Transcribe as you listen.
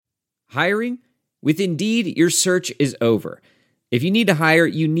Hiring? With Indeed, your search is over. If you need to hire,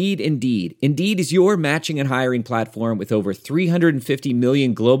 you need Indeed. Indeed is your matching and hiring platform with over 350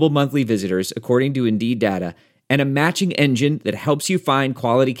 million global monthly visitors, according to Indeed data, and a matching engine that helps you find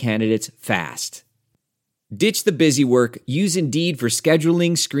quality candidates fast. Ditch the busy work. Use Indeed for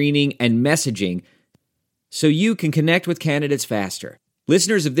scheduling, screening, and messaging so you can connect with candidates faster.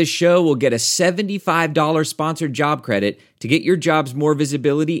 Listeners of this show will get a $75 sponsored job credit to get your jobs more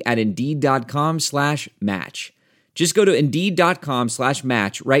visibility at Indeed.com/match. Just go to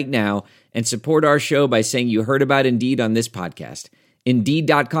Indeed.com/match right now and support our show by saying you heard about Indeed on this podcast.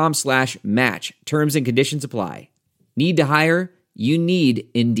 Indeed.com/match. Terms and conditions apply. Need to hire? You need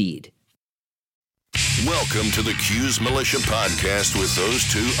Indeed. Welcome to the Cuse Militia Podcast with those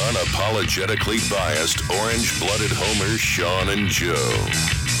two unapologetically biased, orange-blooded homers, Sean and Joe.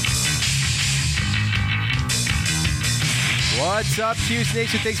 What's up, Cuse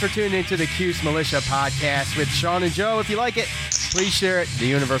Nation? Thanks for tuning into the Cuse Militia Podcast with Sean and Joe. If you like it, please share it. The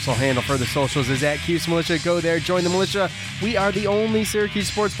universal handle for the socials is at Cuse Militia. Go there, join the militia. We are the only Syracuse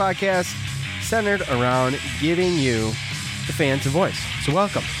sports podcast centered around giving you, the fans, a voice. So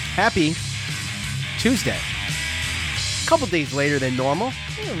welcome. Happy Tuesday. A couple days later than normal.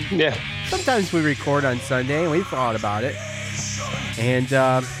 Yeah. Sometimes we record on Sunday, and we thought about it. And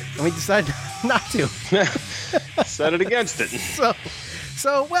we decided not to. Set it against it.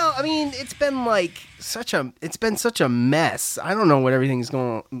 So well, I mean, it's been such a mess. I don't know what everything's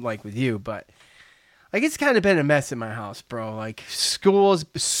going like with you, but it's kind of been a mess in my house, bro. Like school,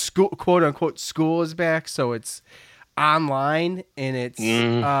 quote unquote, school is back, so it's online, and it's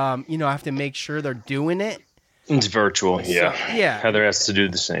I have to make sure they're doing it. It's virtual, yeah. So, yeah. Heather has to do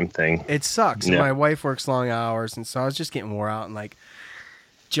the same thing. It sucks. Yeah. My wife works long hours, and so I was just getting wore out, and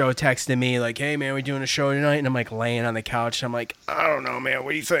Joe texted me hey man, we doing a show tonight? And I'm laying on the couch, and I'm like, I don't know, man,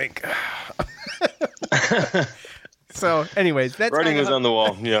 what do you think? So anyways, that's writing is on the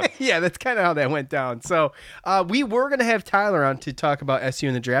wall. Yeah. Yeah, that's kind of how that went down. So we were going to have Tyler on to talk about SU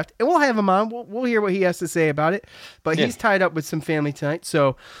in the draft, and we'll have him on. We'll hear what he has to say about it, but he's tied up with some family tonight,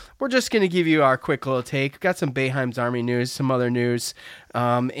 so we're just going to give you our quick little take. We've got some Boeheim's Army news, some other news,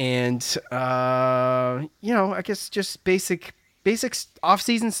 and I guess just basic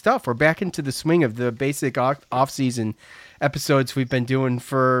off-season stuff. We're back into the swing of the basic off-season episodes we've been doing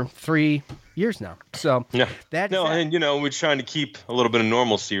for 3 years now. So and we're trying to keep a little bit of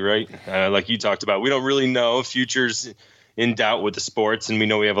normalcy, right? Like you talked about, we don't really know. Future's in doubt with the sports, and we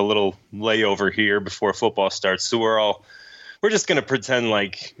know we have a little layover here before football starts. So we're just going to pretend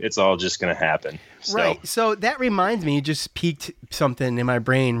like it's all just going to happen. Right. So that reminds me, you just piqued something in my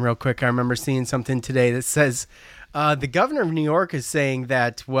brain real quick. I remember seeing something today that says the governor of New York is saying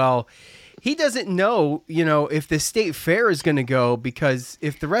that, well, he doesn't know, if the state fair is going to go, because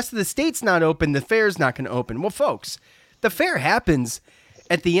if the rest of the state's not open, the fair's not going to open. Well, folks, the fair happens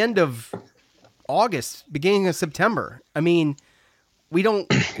at the end of August, beginning of September. I mean, we don't.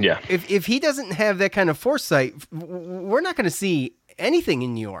 Yeah. If he doesn't have that kind of foresight, we're not going to see anything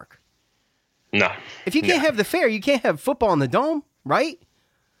in New York. No. If you can't have the fair, you can't have football in the Dome, right?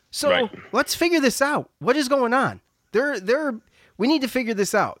 So Let's figure this out. What is going on? We need to figure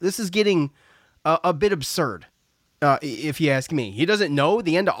this out. This is getting a bit absurd, if you ask me. He doesn't know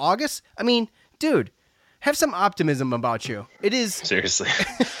the end of August? I mean, dude, have some optimism about you. It is... Seriously.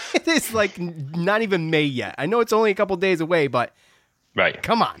 It is not even May yet. I know it's only a couple days away, but... Right.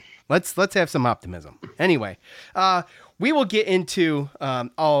 Come on. Let's have some optimism. Anyway, we will get into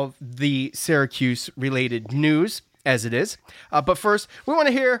all of the Syracuse-related news as it is. But first, we want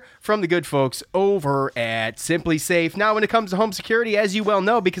to hear from the good folks over at Simply Safe. Now, when it comes to home security, as you well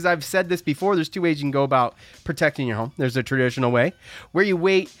know, because I've said this before, there's two ways you can go about protecting your home. There's a traditional way, where you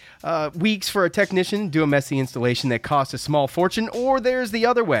wait weeks for a technician to do a messy installation that costs a small fortune, or there's the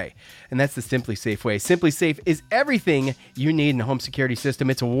other way, and that's the Simply Safe way. Simply Safe is everything you need in a home security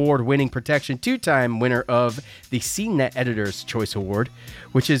system. It's award-winning protection, 2-time winner of the CNET Editor's Choice Award,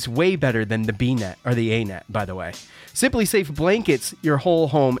 which is way better than the BNet, or the ANET, by the way. Simply Safe blankets your whole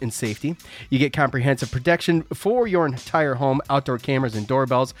home in safety. You get comprehensive protection for your entire home. Outdoor cameras and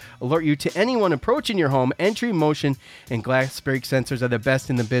doorbells alert you to anyone approaching your home. Entry, motion, and glass break sensors are the best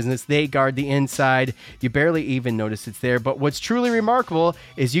in the business. They guard the inside. You barely even notice it's there. But what's truly remarkable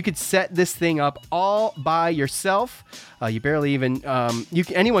is you could set this thing up all by yourself. You barely even,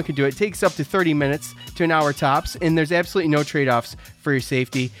 anyone can do it. It takes up to 30 minutes to an hour tops, and there's absolutely no trade-offs for your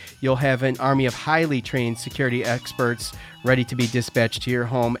safety. You'll have an army of highly trained security experts ready to be dispatched to your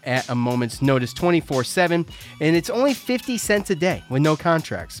home at a moment's notice 24/7, and it's only 50 cents a day with no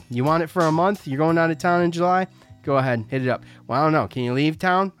contracts. You want it for a month? You're going out of town in July? Go ahead, hit it up. Well, I don't know. Can you leave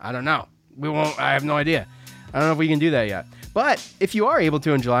town? I don't know. We won't. I have no idea. I don't know if we can do that yet. But if you are able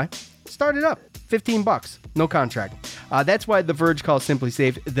to in July, start it up. $15, no contract. That's why The Verge calls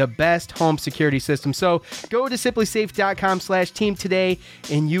SimpliSafe the best home security system. So go to simplysafe.com/team today,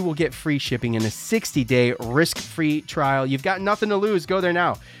 and you will get free shipping and a 60-day risk-free trial. You've got nothing to lose. Go there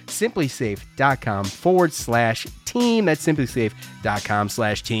now. simplysafe.com/team. That's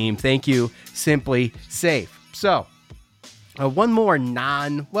simplysafe.com/team. Thank you, Simply Safe. So one more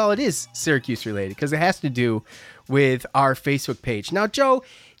it is Syracuse related because it has to do with our Facebook page. Now, Joe,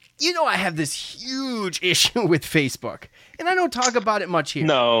 you know I have this huge issue with Facebook, and I don't talk about it much here.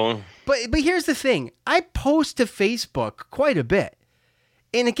 No. But here's the thing. I post to Facebook quite a bit,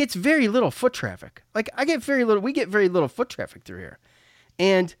 and it gets very little foot traffic. Like, we get very little foot traffic through here.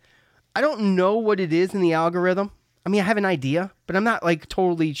 And I don't know what it is in the algorithm. I mean, I have an idea, but I'm not, like,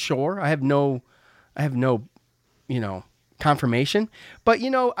 totally sure. I have no, confirmation. But,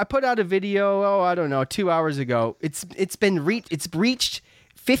 I put out a video, I don't know, 2 hours ago. It's reached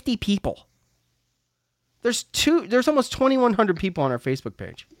 50 people. There's almost 2,100 people on our Facebook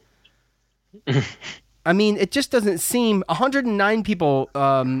page. I mean, it just doesn't seem. 109 people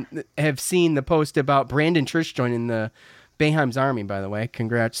have seen the post about Brandon Trish joining the Boeheim's Army, by the way.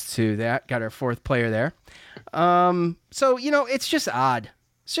 Congrats to that. Got our 4th player there. So, it's just odd.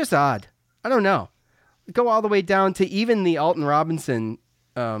 It's just odd. I don't know. Go all the way down to even the Alton Robinson,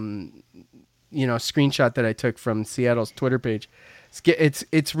 screenshot that I took from Seattle's Twitter page.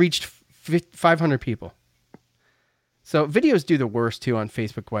 It's reached 500 people. So videos do the worst too on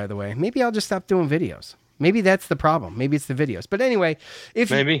Facebook, by the way. Maybe I'll just stop doing videos. Maybe that's the problem. Maybe it's the videos. But anyway, if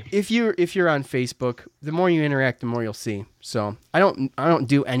you're on Facebook, the more you interact, the more you'll see. So I don't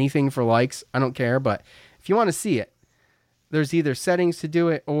do anything for likes. I don't care. But if you want to see it, there's either settings to do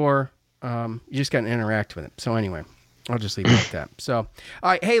it or you just got to interact with it. So anyway, I'll just leave it like that. So all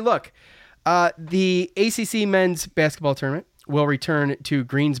right, hey, look, the ACC men's basketball tournament will return to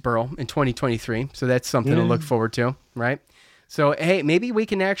Greensboro in 2023. So that's something to look forward to, right? So, hey, maybe we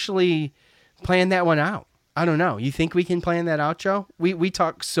can actually plan that one out. I don't know. You think we can plan that out, Joe? We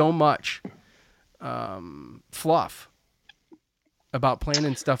talk so much fluff about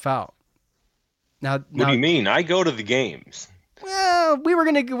planning stuff out. Now, what do you mean? I go to the games. Well, we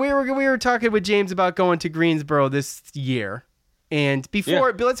were talking with James about going to Greensboro this year. And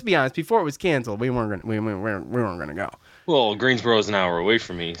but let's be honest, before it was canceled, we weren't going to go. Well, Greensboro is an hour away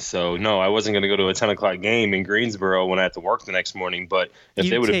from me, so no, I wasn't going to go to a 10 o'clock game in Greensboro when I had to work the next morning. But if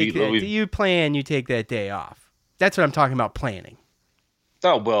they would have beat Louisville, you take that day off. That's what I'm talking about planning.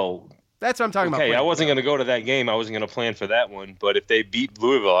 Oh well, that's what I'm talking about. Okay, I wasn't going to go to that game. I wasn't going to plan for that one. But if they beat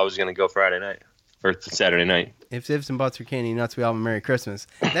Louisville, I was going to go Friday night or Saturday night. If ifs and buts are candy nuts, we all have a Merry Christmas.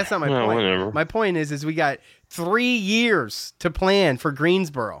 That's not my point. Whatever. My point is we got 3 years to plan for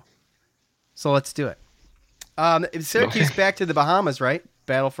Greensboro. So let's do it. Syracuse back to the Bahamas, right?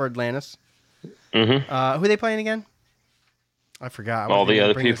 Battle for Atlantis. Mm-hmm. Who are they playing again? I forgot. All the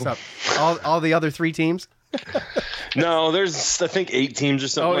other people. All the other 3 teams? No, there's I think 8 teams or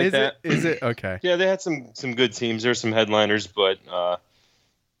something like that. Is it? Okay. Yeah, they had some good teams. There's some headliners, but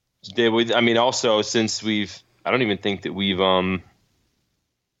also since I don't even think that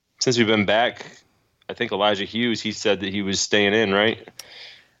since we've been back, I think Elijah Hughes, he said that he was staying in, right?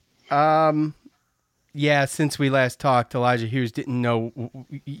 Yeah, since we last talked, Elijah Hughes didn't know.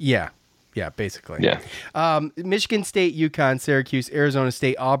 Yeah, basically. Yeah. Michigan State, UConn, Syracuse, Arizona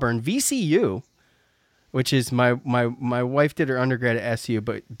State, Auburn, VCU, which is my wife did her undergrad at SU,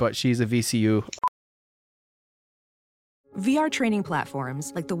 but she's a VCU. VR training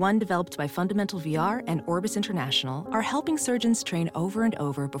platforms, like the one developed by Fundamental VR and Orbis International, are helping surgeons train over and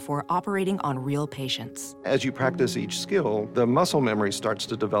over before operating on real patients. As you practice each skill, the muscle memory starts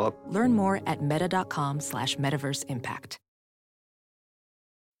to develop. Learn more at meta.com/metaverseimpact.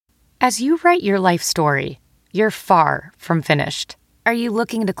 As you write your life story, you're far from finished. Are you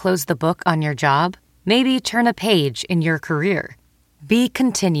looking to close the book on your job? Maybe turn a page in your career? Be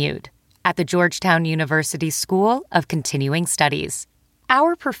continued at the Georgetown University School of Continuing Studies.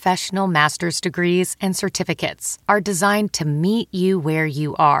 Our professional master's degrees and certificates are designed to meet you where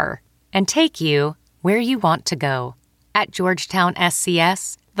you are and take you where you want to go. At Georgetown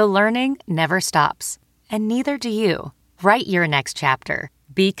SCS, the learning never stops, and neither do you. Write your next chapter.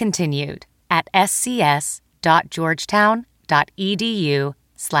 Be continued at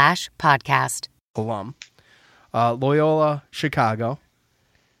scs.georgetown.edu/podcast. Alum. Loyola, Chicago.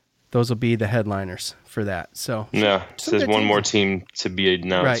 Those will be the headliners for that. So yeah, says one more team to be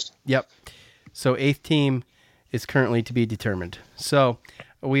announced. Right. Yep. So 8th team is currently to be determined. So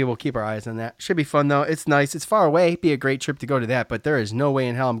we will keep our eyes on that. Should be fun, though. It's nice. It's far away. It'd be a great trip to go to that, but there is no way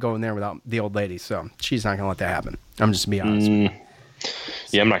in hell I'm going there without the old lady, so she's not going to let that happen. I'm just going to be honest.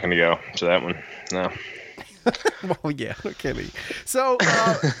 Yeah, I'm not going to go to that one. No. Well, yeah, no kidding. So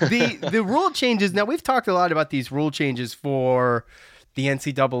the rule changes. Now, we've talked a lot about these rule changes for the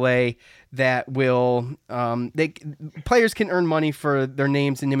NCAA that will players can earn money for their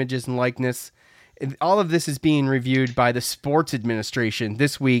names and images and likeness. All of this is being reviewed by the Sports Administration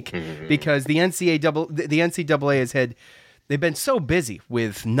this week because the NCAA has had. They've been so busy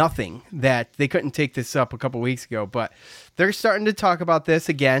with nothing that they couldn't take this up a couple weeks ago, but they're starting to talk about this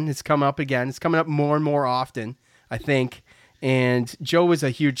again. It's come up again. It's coming up more and more often, I think. And Joe was a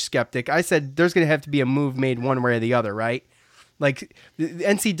huge skeptic. I said there's going to have to be a move made one way or the other, right? Like the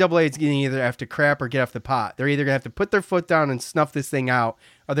NCAA is going to either have to crap or get off the pot. They're either going to have to put their foot down and snuff this thing out,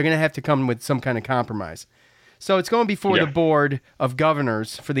 or they're going to have to come with some kind of compromise. So it's going before the Board of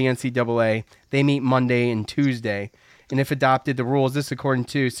Governors for the NCAA. They meet Monday and Tuesday. And if adopted, the rules, this according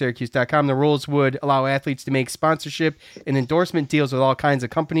to Syracuse.com, the rules would allow athletes to make sponsorship and endorsement deals with all kinds of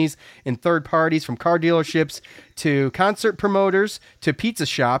companies and third parties, from car dealerships to concert promoters to pizza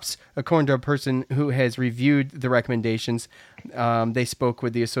shops, according to a person who has reviewed the recommendations. They spoke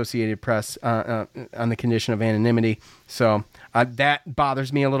with the Associated Press on the condition of anonymity. So that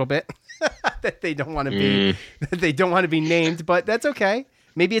bothers me a little bit that they don't want to be named, but that's okay.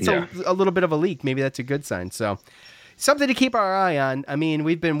 Maybe it's a little bit of a leak. Maybe that's a good sign. So something to keep our eye on. I mean,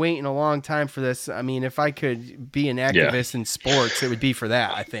 we've been waiting a long time for this. I mean, if I could be an activist in sports, it would be for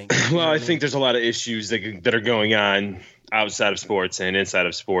that, I think. Well, I think there's a lot of issues that are going on outside of sports and inside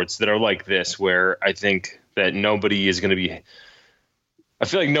of sports that are like this, where I think that nobody is going to be – I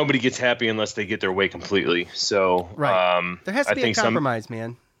feel like nobody gets happy unless they get their way completely. So there has to be a compromise,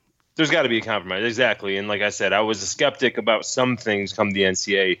 man. There's got to be a compromise, exactly. And like I said, I was a skeptic about some things come the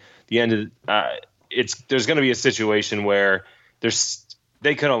NCAA. The end of there's going to be a situation where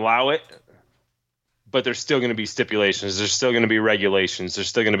they can allow it, but there's still going to be stipulations. There's still going to be regulations. There's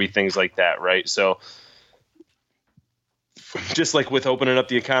still going to be things like that, right? So just like with opening up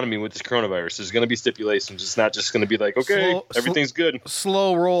the economy with this coronavirus, there's going to be stipulations. It's not just going to be like, okay, everything's good.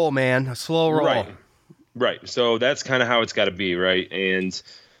 Slow roll, man. A slow roll. Right. So that's kind of how it's got to be, right? And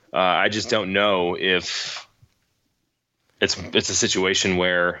I just don't know if it's a situation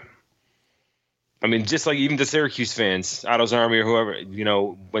where, I mean, just like even the Syracuse fans, Otto's Army or whoever,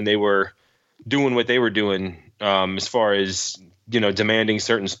 when they were doing what they were doing, as far as, demanding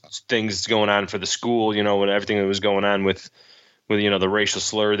certain things going on for the school, when everything that was going on with the racial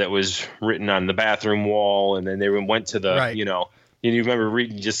slur that was written on the bathroom wall. And then they went to the, you remember,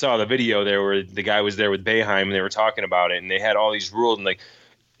 you just saw the video there where the guy was there with Boeheim and they were talking about it and they had all these rules and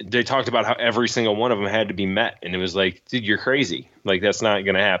they talked about how every single one of them had to be met. And it was like, dude, you're crazy. Like, that's not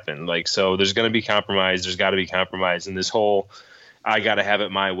going to happen. Like, so there's going to be compromise. There's got to be compromise. And this whole, I got to have it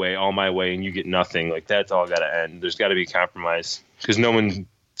my way, all my way, and you get nothing. Like, that's all got to end. There's got to be compromise because no one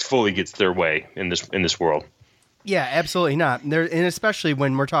fully gets their way in this world. Yeah, absolutely not. And especially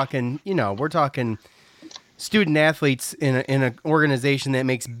when we're talking, student athletes in an organization that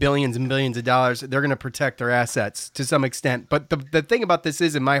makes billions and billions of dollars, they're going to protect their assets to some extent. But the thing about this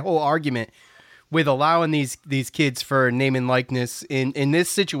is, in my whole argument with allowing these kids for name and likeness in this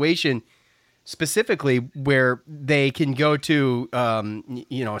situation specifically, where they can go to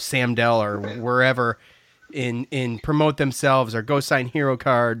Sam Dell or wherever and promote themselves, or go sign hero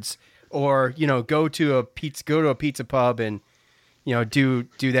cards, or go to a pizza pub and do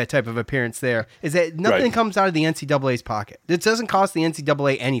that type of appearance there, is that nothing comes out of the NCAA's pocket. It doesn't cost the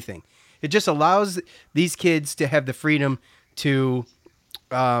NCAA anything. It just allows these kids to have the freedom to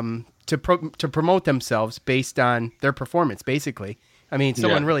promote themselves based on their performance, basically. I mean,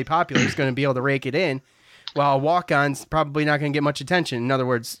 someone really popular is going to be able to rake it in, while a walk-on's probably not going to get much attention. In other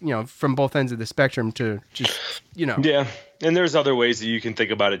words, from both ends of the spectrum to just, Yeah, and there's other ways that you can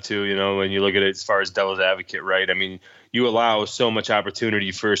think about it too, when you look at it as far as devil's advocate, right? I mean, you allow so much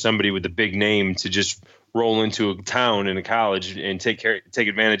opportunity for somebody with a big name to just roll into a town and a college and take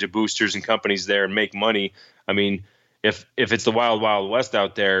advantage of boosters and companies there and make money. I mean, if it's the wild, wild west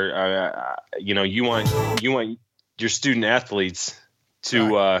out there, you want your student athletes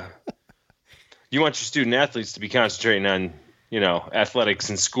to be concentrating on, athletics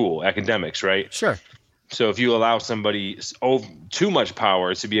and school, academics, right? Sure. So if you allow somebody too much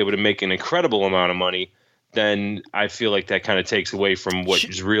power to be able to make an incredible amount of money, then I feel like that kind of takes away from what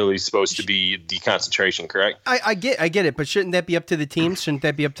is really supposed to be the concentration, correct? I get it, but shouldn't that be up to the teams? Shouldn't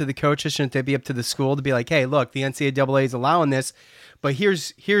that be up to the coaches? Shouldn't that be up to the school to be like, hey, look, the NCAA is allowing this, but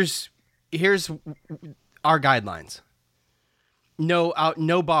here's our guidelines.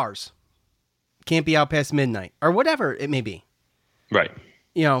 no bars. Can't be out past midnight or whatever it may be. Right.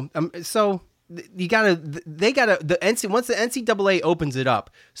 So you gotta, once the NCAA opens it up,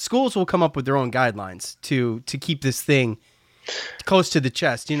 schools will come up with their own guidelines to keep this thing close to the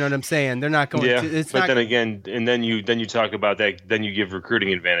chest. You know what I'm saying? They're not going to, it's but not, then again, and then you talk about that, then you give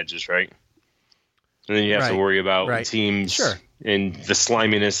recruiting advantages, right? And then you have to worry about teams and the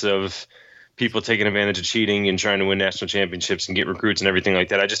sliminess of people taking advantage of cheating and trying to win national championships and get recruits and everything like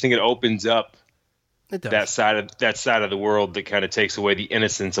that. I just think it opens up that side of the world that kind of takes away the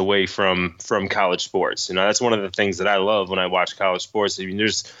innocence away from college sports. That's one of the things that I love when I watch college sports. I mean,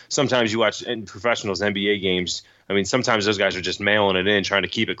 there's sometimes you watch professionals, NBA games. I mean, sometimes those guys are just mailing it in, trying to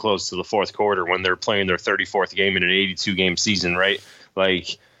keep it close to the fourth quarter when they're playing their 34th game in an 82-game season, right?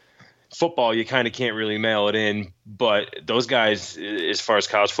 Like football, you kind of can't really mail it in. But those guys, as far as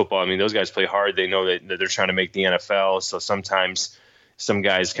college football, I mean, those guys play hard. They know that they're trying to make the NFL. So sometimes some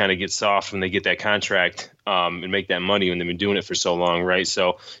guys kind of get soft when they get that contract and make that money when they've been doing it for so long, right?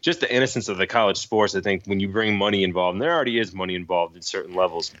 So just the innocence of the college sports, I think when you bring money involved, and there already is money involved in certain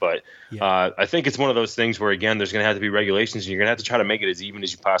levels, but I think it's one of those things where, again, there's going to have to be regulations, and you're going to have to try to make it as even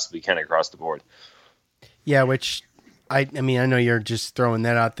as you possibly can across the board. Yeah, which I mean, I know you're just throwing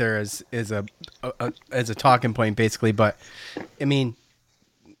that out there as a talking point, basically, but I mean,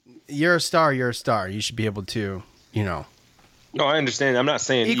 you're a star. You should be able to, No, I understand. I'm not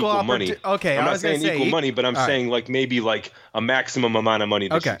saying equal money. Okay, I'm not saying equal money, but I'm saying maybe a maximum amount of money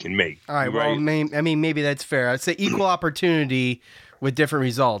that you can make. All right. Well, I mean, maybe that's fair. I'd say equal opportunity with different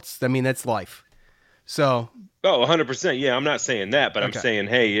results. I mean, that's life. So. Oh, 100%. Yeah, I'm not saying that, but I'm saying,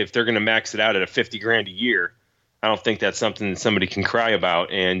 hey, if they're going to max it out at a $50,000 a year, I don't think that's something that somebody can cry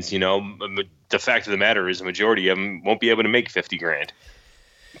about. And the fact of the matter is, the majority of them won't be able to make $50,000.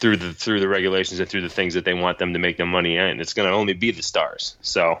 Through the regulations and through the things that they want them to make their money in. It's going to only be the stars.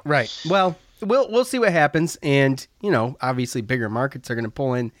 So right. Well, we'll see what happens, and obviously bigger markets are going to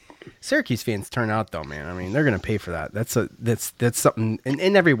pull in. Syracuse fans turn out though, man. I mean, they're going to pay for that. That's something,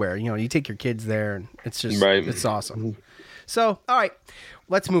 and everywhere. You take your kids there, and it's just it's awesome. So all right,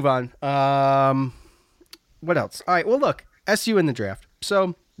 let's move on. What else? All right. Well, look, SU in the draft.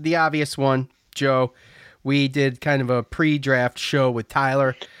 So the obvious one, Joe. We did kind of a pre-draft show with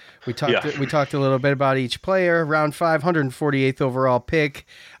Tyler. We talked a little bit about each player. Round 5, 148th overall pick,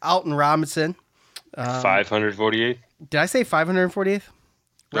 Alton Robinson. 548th? Did I say 548th?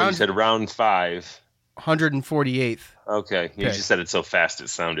 No, you said round 5. 148th. Okay. You just said it so fast it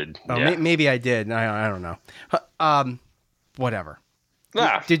sounded. Oh, maybe I did. I don't know. Whatever.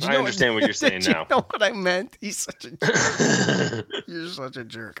 Did you know understand what you're saying now. You know what I meant? He's such a jerk. You're such a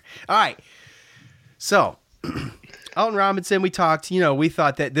jerk. All right. So, Alton Robinson, we talked, we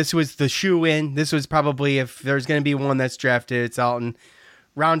thought that this was the shoe-in. This was probably, if there's going to be one that's drafted, it's Alton.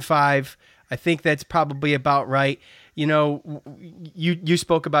 Round 5, I think that's probably about right. You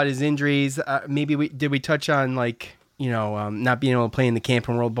spoke about his injuries. Maybe did we touch on, not being able to play in the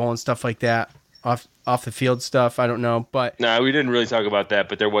Camping World Bowl and stuff like that? Off the field stuff, I don't know, but no, we didn't really talk about that.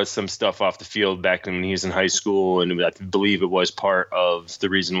 But there was some stuff off the field back when he was in high school, and I believe it was part of the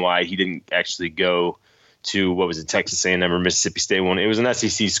reason why he didn't actually go to Texas A&M or Mississippi State one. It was an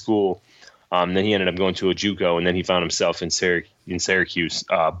SEC school. Then he ended up going to a JUCO, and then he found himself in Syracuse.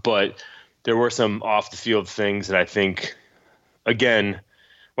 But there were some off the field things that I think, again,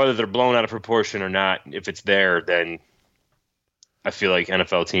 whether they're blown out of proportion or not, if it's there, then I feel like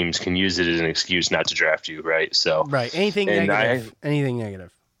NFL teams can use it as an excuse not to draft you, right? So right, anything negative.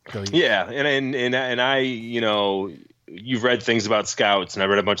 Yeah, and I, you've read things about scouts, and I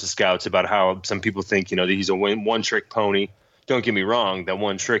read a bunch of scouts about how some people think, that he's a one-trick pony. Don't get me wrong, that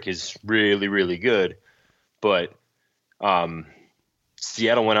one trick is really, really good, but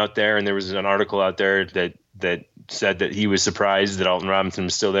Seattle went out there, and there was an article out there that said that he was surprised that Alton Robinson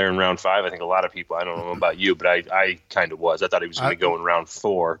was still there in round 5. I think a lot of people, I don't know about you, but I kind of was. I thought he was going to go in round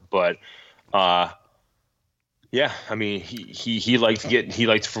 4, but yeah, I mean, he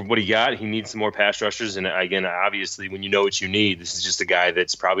liked for what he got. He needs some more pass rushers, and again, obviously, when you know what you need, this is just a guy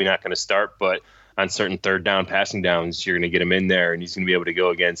that's probably not going to start, but on certain third down passing downs, you're going to get him in there, and he's going to be able to go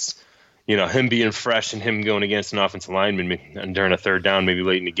against. Him being fresh and him going against an offensive lineman and during a third down, maybe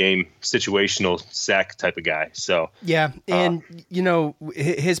late in the game, situational sack type of guy. So yeah, and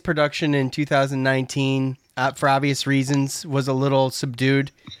his production in 2019, for obvious reasons, was a little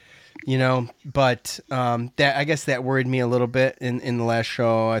subdued. But that I guess that worried me a little bit in the last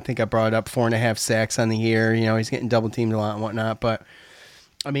show. I think I brought up 4.5 sacks on the year. He's getting double teamed a lot and whatnot. But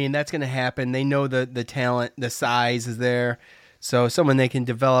I mean, that's going to happen. They know the talent, the size is there. So someone they can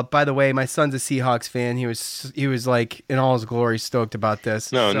develop. By the way, my son's a Seahawks fan. He was like in all his glory stoked about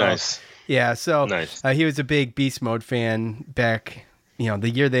this. No, So, nice. Yeah, so Nice. he was a big Beast Mode fan back, the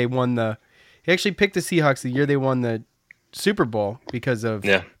year they won he actually picked the Seahawks the year they won the Super Bowl because of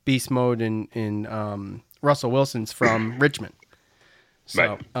Beast Mode and Russell Wilson's from Richmond.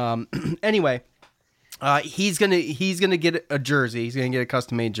 So anyway, he's gonna get a jersey. He's gonna get a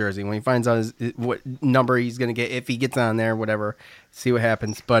custom made jersey when he finds out what number he's gonna get, if he gets on there, whatever. See what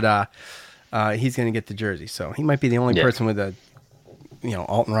happens. But he's gonna get the jersey. So he might be the only person with a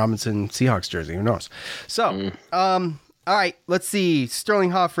Alton Robinson Seahawks jersey. Who knows? So all right, let's see.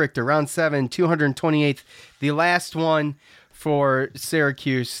 Sterling Hoffrichter, round 7, 228th, the last one for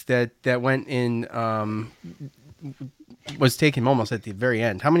Syracuse that went in. Was taken almost at the very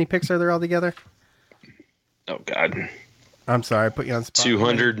end. How many picks are there altogether? Oh, God. I'm sorry, I put you on the spot.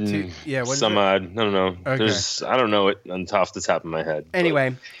 200 and some odd. I don't know. Okay. I don't know it off the top of my head.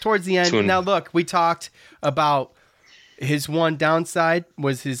 Anyway, towards the end. Now, look, we talked about his one downside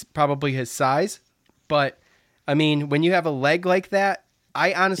was probably his size. But, I mean, when you have a leg like that,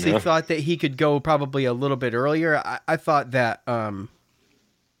 I honestly thought that he could go probably a little bit earlier. I thought that,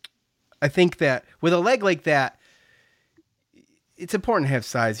 I think that with a leg like that, it's important to have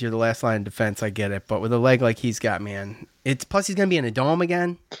size. You're the last line of defense. I get it. But with a leg like he's got, man, plus he's going to be in a dome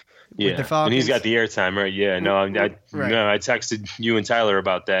again. Yeah. And he's got the airtime, right? Yeah. No, I texted you and Tyler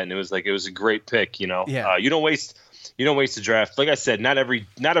about that, and it was a great pick, Yeah. You don't waste the draft. Like I said, not every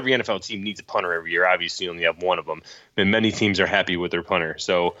NFL team needs a punter every year. Obviously, you only have one of them. And many teams are happy with their punter.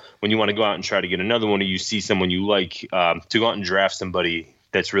 So when you want to go out and try to get another one, or you see someone you like, to go out and draft somebody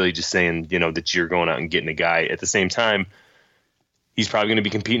that's really just saying, that you're going out and getting a guy. At the same time, he's probably going to be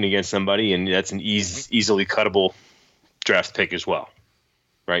competing against somebody, and that's an easily cuttable draft pick as well,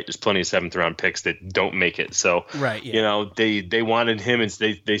 right? There's plenty of 7th-round picks that don't make it. So, right, yeah. They wanted him, and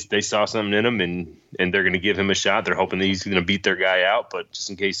they saw something in him, and they're going to give him a shot. They're hoping that he's going to beat their guy out, but just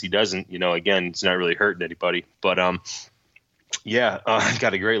in case he doesn't, again, it's not really hurting anybody. But, got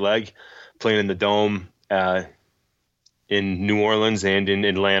a great leg playing in the Dome in New Orleans and in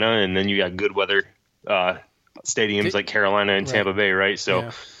Atlanta, and then you got good weather stadiums like Carolina and Tampa Bay, right?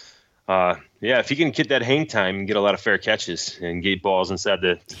 So, if he can get that hang time and get a lot of fair catches and get balls inside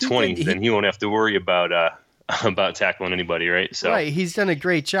the 20, then he won't have to worry about tackling anybody, right? So, right, he's done a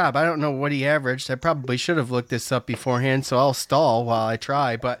great job. I don't know what he averaged. I probably should have looked this up beforehand, so I'll stall while I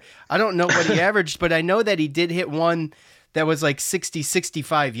try. But I don't know what he averaged, but I know that he did hit one that was like 60,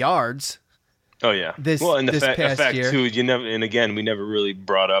 65 yards. Oh yeah. The fact year. Too, we never really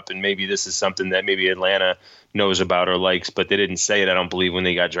brought up, and maybe this is something that maybe Atlanta knows about or likes, but they didn't say it, I don't believe, when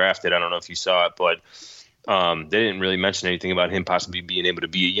they got drafted. I don't know if you saw it, but they didn't really mention anything about him possibly being able to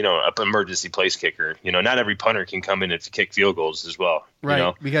be, an emergency place kicker. Not every punter can come in and kick field goals as well.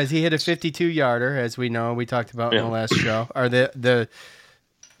 Right, because he hit a 52-yarder, as we know, we talked about in the last show. Or No,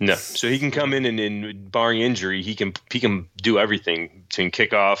 so he can come in and barring injury, he can do everything between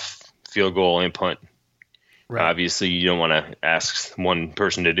kickoff, field goal, and punt. Right. Obviously, you don't want to ask one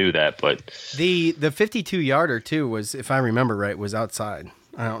person to do that, but the 52-yarder too was, if I remember right, was outside.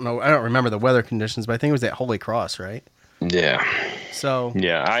 I don't know. I don't remember the weather conditions, but I think it was at Holy Cross, right? Yeah. So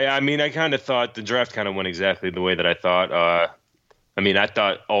yeah, I kind of thought the draft kind of went exactly the way that I thought. I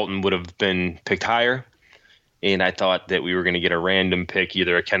thought Alton would have been picked higher, and I thought that we were going to get a random pick,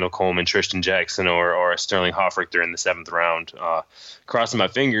 either a Kendall Coleman, Tristan Jackson, or a Sterling Hoffrichter in the 7th round. Crossing my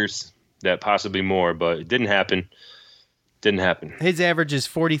fingers that possibly more, but it didn't happen. His average is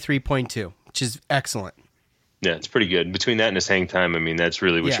 43.2, which is excellent. Yeah, it's pretty good. Between that and his hang time, that's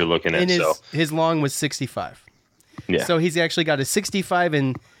really what you're looking at. And his long was 65. Yeah. So he's actually got a 65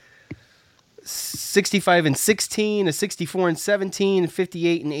 and 16, a 64 and 17, a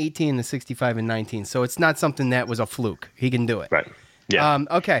 58 and 18, and a 65 and 19. So it's not something that was a fluke. He can do it. Right. Yeah.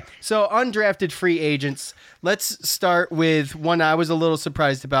 Okay. So undrafted free agents. Let's start with one I was a little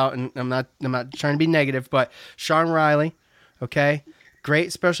surprised about, and I'm not trying to be negative, but Sean Riley. Okay.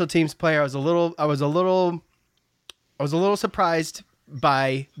 Great special teams player. I was a little surprised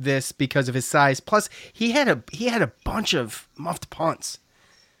by this because of his size. Plus, he had a bunch of muffed punts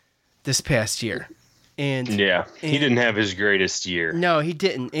this past year, and he didn't have his greatest year. No, he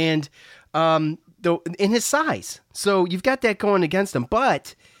didn't, and though in his size, so you've got that going against him.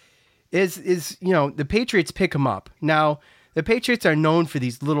 But the Patriots pick him up now. The Patriots are known for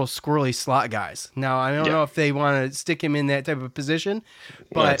these little squirrely slot guys. Now, I don't know if they want to stick him in that type of position,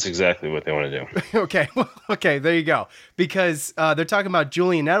 but that's exactly what they want to do. Okay, there you go. Because they're talking about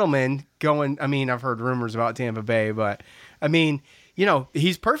Julian Edelman going. I've heard rumors about Tampa Bay, but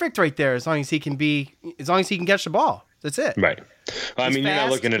he's perfect right there as long as he can catch the ball. That's it. Right. I mean, you're not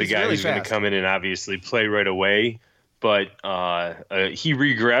looking at a guy who's going to come in and obviously play right away, but he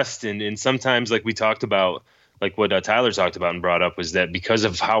regressed. And sometimes, like we talked about, like what Tyler talked about and brought up, was that because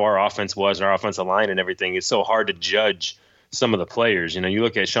of how our offense was, our offensive line and everything, it's so hard to judge some of the players. You know, you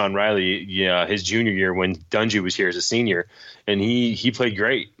look at Sean Riley, his junior year when Dungy was here as a senior, and he played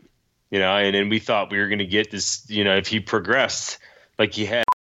great, and we thought we were going to get this, if he progressed like he had.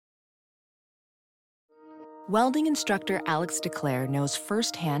 Welding instructor Alex DeClaire knows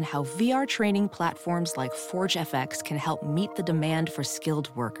firsthand how VR training platforms like ForgeFX can help meet the demand for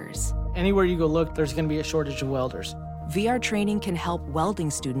skilled workers. Anywhere you go look, there's going to be a shortage of welders. VR training can help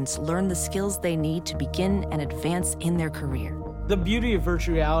welding students learn the skills they need to begin and advance in their career. The beauty of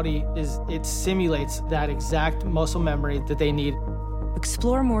virtual reality is it simulates that exact muscle memory that they need.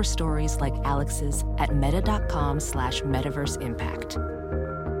 Explore more stories like Alex's at meta.com/metaverseimpact.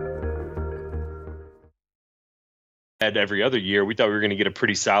 Every other year, we thought we were going to get a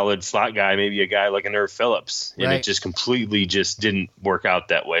pretty solid slot guy, maybe a guy like an Irv Phillips, and it just completely didn't work out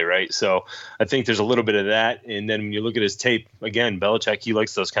that way, right? So I think there's a little bit of that. And then when you look at his tape, again, Belichick, he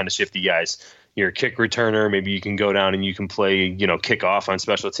likes those kind of shifty guys. You're a kick returner, maybe you can go down and you can play, kick off on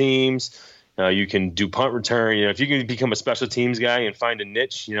special teams. You can do punt return. If you can become a special teams guy and find a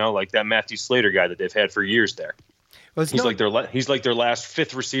niche, like that Matthew Slater guy that they've had for years there. Well, he's like their last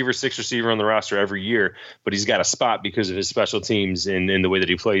fifth receiver, sixth receiver on the roster every year, but he's got a spot because of his special teams and the way that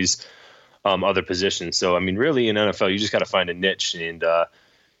he plays other positions. So, I mean, really in NFL, you just got to find a niche, and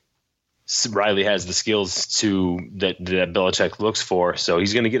Riley has the skills that Belichick looks for, so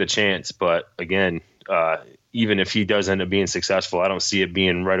he's going to get a chance. But again, even if he does end up being successful, I don't see it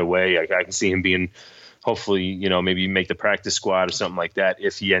being right away. I can see him being, hopefully, maybe make the practice squad or something like that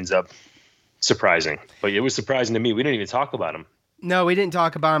if he ends up surprising. But it was surprising to me. We didn't even talk about him. No, we didn't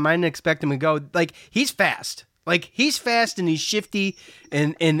talk about him. I didn't expect him to go. Like, he's fast. He's fast and he's shifty,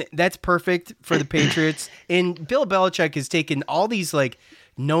 and that's perfect for the Patriots. And Bill Belichick has taken all these,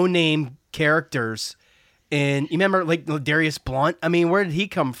 no-name characters. And you remember, Darius Blunt? I mean, where did he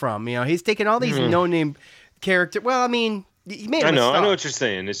come from? He's taken all these no-name characters. Well, I mean, he made I know what you're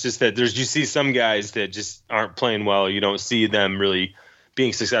saying. It's just that you see some guys that just aren't playing well. You don't see them really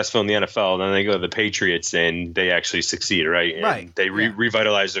being successful in the NFL, then they go to the Patriots and they actually succeed, right? And they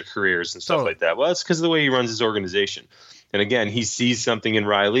revitalize their careers and stuff like that. Well, that's because of the way he runs his organization. And again, he sees something in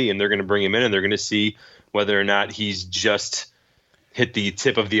Riley, and they're going to bring him in, and they're going to see whether or not he's just hit the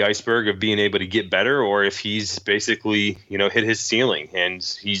tip of the iceberg of being able to get better, or if he's basically, hit his ceiling and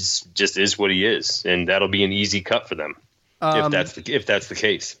he's just is what he is, and that'll be an easy cut for them. If that's the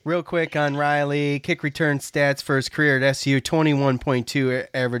case. Real quick on Riley, kick return stats for his career at SU, 21.2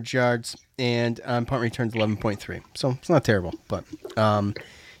 average yards, and punt returns 11.3. So it's not terrible, but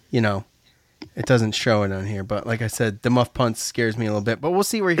it doesn't show it on here. But like I said, the muff punts scares me a little bit. But we'll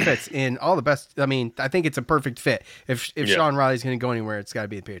see where he fits. And all the best. I mean, I think it's a perfect fit. If Sean Riley's going to go anywhere, it's got to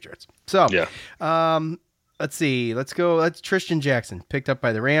be the Patriots. So let's see. Let's go. That's Tristan Jackson, picked up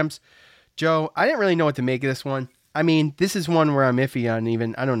by the Rams. Joe, I didn't really know what to make of this one. I mean, this is one where I'm iffy on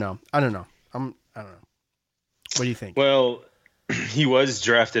even. I don't know. I don't know. What do you think? Well, he was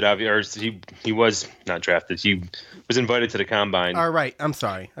drafted, or he was not drafted. He was invited to the combine. All right. I'm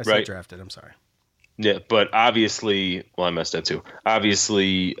sorry. I said drafted. I'm sorry. Yeah, but obviously, I messed up too.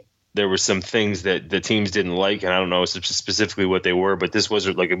 Obviously, there were some things that the teams didn't like, and I don't know specifically what they were, but this was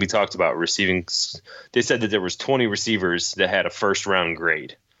like we talked about receiving. They said that there was 20 receivers that had a first-round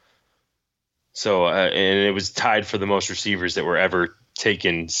grade. So, and it was tied for the most receivers that were ever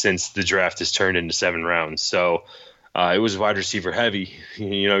taken since the draft has turned into 7 rounds. So, it was wide receiver heavy.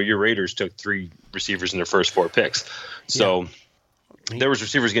 Your Raiders took 3 receivers in their first 4 picks. So, there was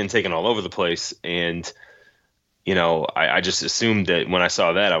receivers getting taken all over the place. And, I just assumed that when I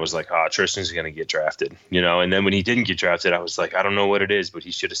saw that, I was like, Tristan's going to get drafted. And then when he didn't get drafted, I was like, I don't know what it is, but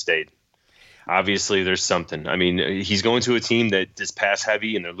he should have stayed. Obviously, there's something. I mean, he's going to a team that is pass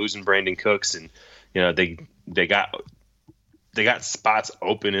heavy, and they're losing Brandon Cooks, and they got spots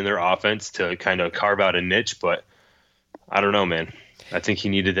open in their offense to kind of carve out a niche. But I don't know, man. I think he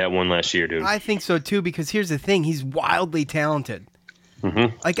needed that one last year, dude. I think so too, because here's the thing: he's wildly talented.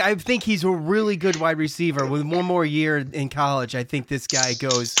 Mm-hmm. I think he's a really good wide receiver. With one more year in college, I think this guy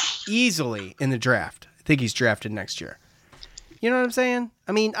goes easily in the draft. I think he's drafted next year. You know what I'm saying?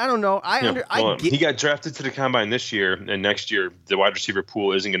 I mean, I don't know. He got drafted to the combine this year, and next year the wide receiver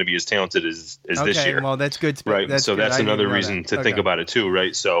pool isn't going to be as talented as this year. Well, that's good. Right. That's another reason to think about it too,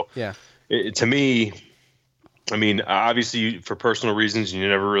 right? So, to me, I mean, obviously for personal reasons, you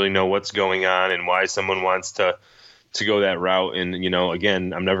never really know what's going on and why someone wants to go that route. And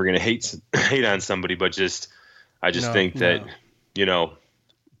again, I'm never going to hate on somebody, but just I just think that,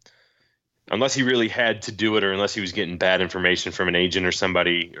 unless he really had to do it, or unless he was getting bad information from an agent or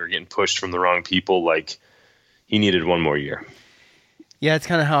somebody, or getting pushed from the wrong people, like, he needed one more year. Yeah, it's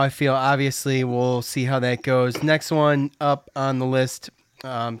kind of how I feel. Obviously, we'll see how that goes. Next one up on the list,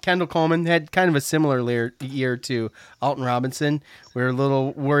 Kendall Coleman had kind of a similar year to Alton Robinson. We were a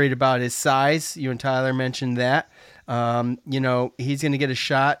little worried about his size. You and Tyler mentioned that. He's going to get a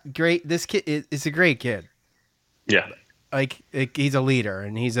shot. Great. This kid is a great kid. Yeah. Like he's a leader,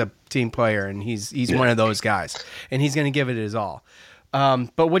 and he's a team player, and he's one of those guys, and he's going to give it his all.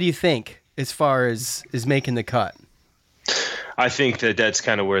 But what do you think as far as making the cut? I think that's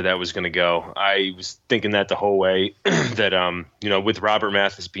kind of where that was going to go. I was thinking that the whole way that, with Robert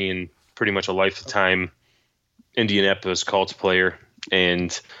Mathis being pretty much a lifetime Indianapolis Colts player,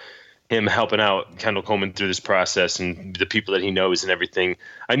 and him helping out Kendall Coleman through this process and the people that he knows and everything,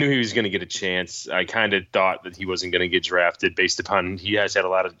 I knew he was going to get a chance. I kind of thought that he wasn't going to get drafted based upon he has had a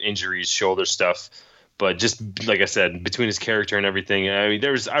lot of injuries, shoulder stuff. But just like I said, between his character and everything, I mean,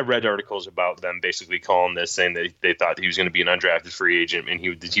 I read articles about them basically calling this, saying that they thought he was going to be an undrafted free agent, and he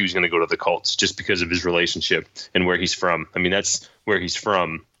was going to go to the Colts just because of his relationship and where he's from. I mean, that's where he's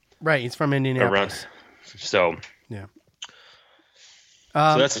from. Right, he's from Indianapolis. So yeah.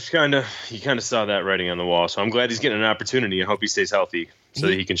 So that's you kind of saw that writing on the wall. So I'm glad he's getting an opportunity. I hope he stays healthy so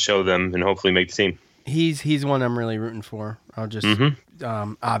that he can show them and hopefully make the team. He's one I'm really rooting for. I'll just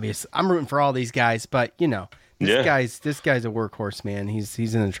obvious. I'm rooting for all these guys, but this guy's a workhorse, man.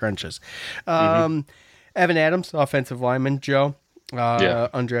 He's in the trenches. Evan Adams, offensive lineman, Joe,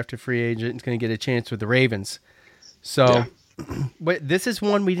 undrafted free agent, is going to get a chance with the Ravens. So, but this is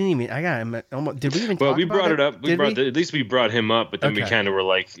one we didn't even. Did we even? Well, we brought it up. At least we brought him up, but then we kind of were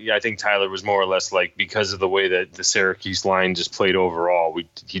like, I think Tyler was more or less like, because of the way that the Syracuse line just played overall,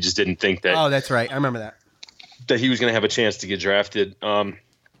 he just didn't think that. Oh, that's right. I remember that he was going to have a chance to get drafted. And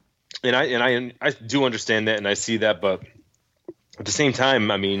I do understand that, and I see that, but at the same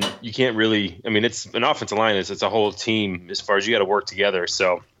time, I mean, you can't really. I mean, it's an offensive line. It's a whole team as far as you got to work together.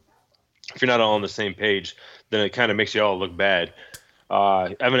 So if you're not all on the same page, then it kind of makes you all look bad.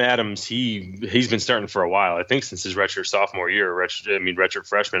 Evan Adams, he's been starting for a while. I think since his redshirt sophomore year, redshirt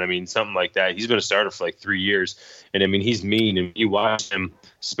freshman. I mean, something like that. He's been a starter for like 3 years, and I mean, he's mean. And you watch him,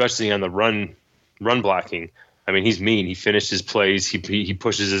 especially on the run blocking. I mean, he's mean. He finishes plays. He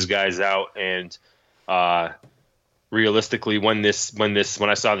pushes his guys out. And realistically, when I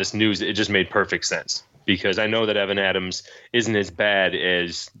saw this news, it just made perfect sense, because I know that Evan Adams isn't as bad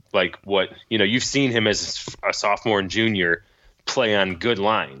as like what you've seen him as a sophomore and junior play on good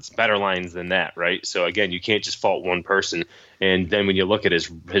lines, better lines than that, right? So again, you can't just fault one person. And then when you look at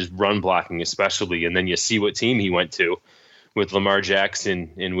his run blocking, especially, and then you see what team he went to with Lamar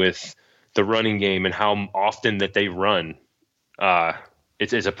Jackson and with the running game and how often that they run,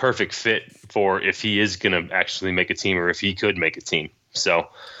 it's a perfect fit for if he is going to actually make a team, or if he could make a team. So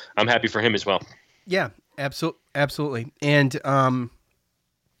I'm happy for him as well. Yeah, absolutely. And, to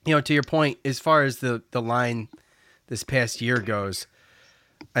your point, as far as the line this past year goes,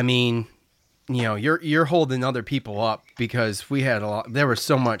 I mean, you're holding other people up, because we had a lot. There was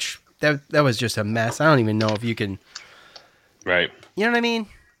so much that was just a mess. I don't even know if you can. Right. You know what I mean?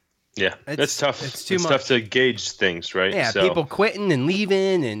 Yeah, that's tough. It's too much. Tough to gauge things, right? Yeah, so, people quitting and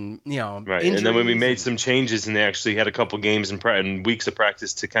leaving, and right. And then when we made some changes, and they actually had a couple games and weeks of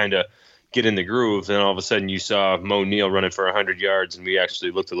practice to kind of get in the groove, then all of a sudden you saw Mo Neal running for 100 yards, and we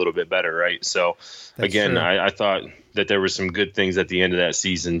actually looked a little bit better, right? So again, I thought that there were some good things at the end of that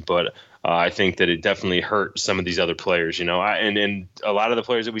season, but I think that it definitely hurt some of these other players, and a lot of the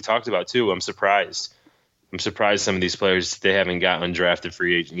players that we talked about too. I'm surprised some of these players, they haven't got undrafted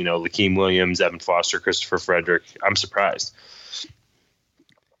free agent. Lakeem Williams, Evan Foster, Christopher Frederick. I'm surprised.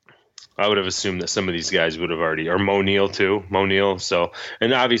 I would have assumed that some of these guys would have already, or Mo Neal too. So,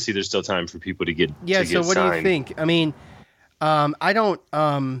 and obviously there's still time for people to get so what signed. Do you think? I mean, I don't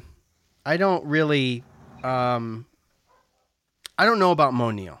really, I don't know about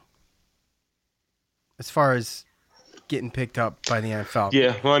Mo Neal as far as getting picked up by the NFL.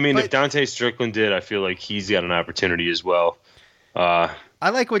 Yeah, well, I mean, if Dante Strickland did, I feel like he's got an opportunity as well. I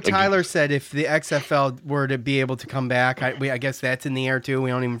like what Tyler said. If the XFL were to be able to come back, I guess that's in the air too. We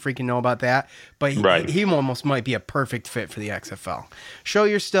don't even freaking know about that. But he almost might be a perfect fit for the XFL. Show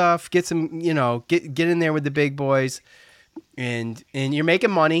your stuff, get some, get in there with the big boys, and you're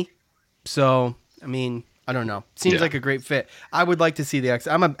making money. So, I mean, I don't know. Seems like a great fit. I would like to see the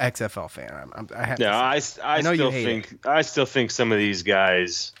I'm an XFL fan. I still think some of these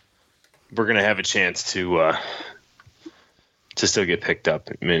guys, we're going to have a chance to still get picked up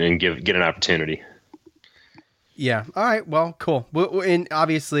and get an opportunity. Yeah. All right. Well, cool. And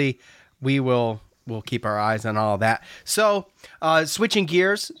obviously, we'll keep our eyes on all of that. So, switching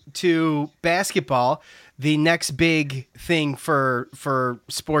gears to basketball, the next big thing for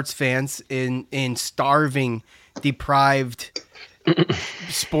sports fans in starving, deprived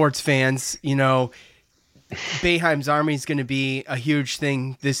sports fans, Boeheim's Army is going to be a huge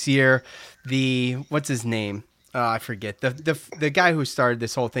thing this year. What's his name? I forget. The guy who started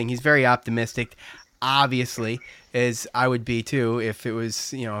this whole thing. He's very optimistic, obviously, as I would be too if it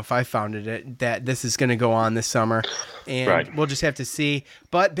was, if I founded it, that this is going to go on this summer. And We'll just have to see.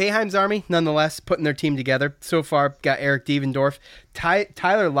 But Boeheim's Army, nonetheless, putting their team together. So far, got Eric Devendorf,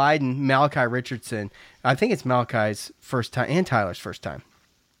 Tyler Lydon, Malachi Richardson. I think it's Malachi's first time and Tyler's first time.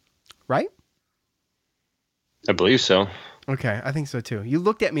 Right? I believe so. Okay, I think so too. You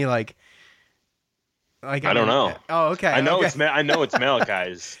looked at me like I don't know. Oh, okay. I know okay. I know it's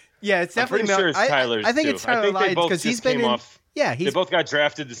Malachi's. Yeah, it's definitely I'm pretty sure it's Tyler's. I think too. it's Tyler Lydon because he's been off. Yeah, they both got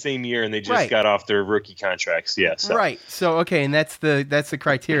drafted the same year, and they just got off their rookie contracts. Yeah, so. Right. So okay, and that's the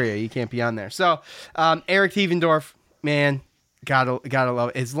criteria. You can't be on there. So Eric Devendorf, man, gotta love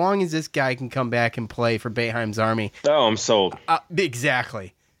it. As long as this guy can come back and play for Boeheim's Army. Oh, I'm sold.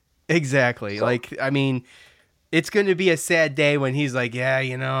 Exactly. So. Like, I mean, it's going to be a sad day when he's like, yeah,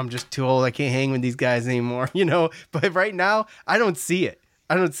 I'm just too old. I can't hang with these guys anymore. But right now, I don't see it.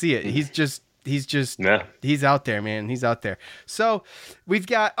 He's out there, man. He's out there. So we've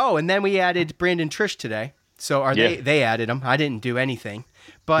got, and then we added Brandon Trish today. So they added him. I didn't do anything.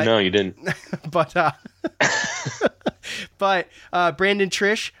 But no, you didn't. But Brandon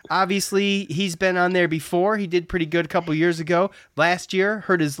Trish, obviously he's been on there before. He did pretty good a couple years ago. Last year,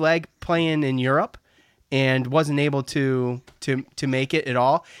 hurt his leg playing in Europe and wasn't able to make it at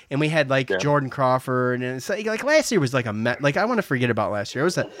all. And we had Jordan Crawford, and it's like last year was like a mess. Like, I want to forget about last year.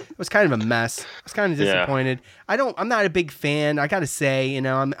 It was kind of a mess. I was kind of disappointed. Yeah. I'm not a big fan. I got to say, I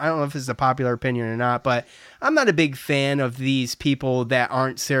don't know if this is a popular opinion or not, but I'm not a big fan of these people that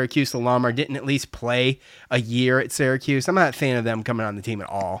aren't Syracuse alum or didn't at least play a year at Syracuse. I'm not a fan of them coming on the team at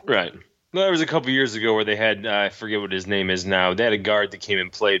all. Right. Well, there was a couple years ago where they had, I forget what his name is now. They had a guard that came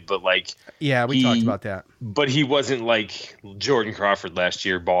and played, but yeah, we talked about that. But he wasn't like Jordan Crawford last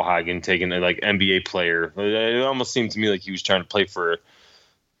year, ball hogging, taking a NBA player. It almost seemed to me like he was trying to play for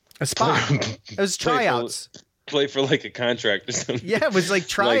a spot. It was tryouts. Play for a contract or something. Yeah, it was like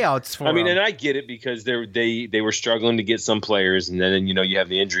tryouts for him. And I get it because they were struggling to get some players, and then you have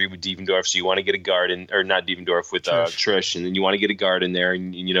the injury with Devendorf, so you want to get a guard in, or not Devendorf, with Trish, and then you want to get a guard in there,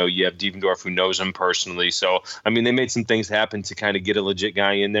 and you have Devendorf who knows him personally. So they made some things happen to kind of get a legit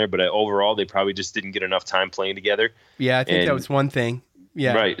guy in there, but overall they probably just didn't get enough time playing together. Yeah, I think that was one thing.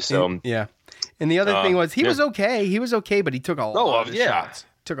 Yeah, right. So yeah, and the other thing was he was okay. He was okay, but he took a lot of shots.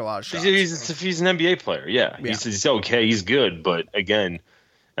 Took a lot of shots. He's an NBA player. Yeah. He's okay. He's good. But again,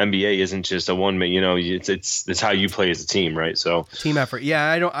 NBA isn't just a one man. It's how you play as a team, right? So team effort.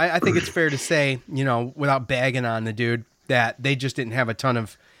 Yeah, I think it's fair to say, without bagging on the dude, that they just didn't have a ton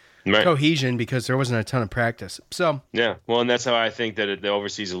of cohesion because there wasn't a ton of practice. So yeah, well, and that's how I think that the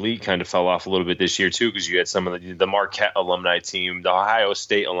overseas elite kind of fell off a little bit this year too, because you had some of the Marquette alumni team, the Ohio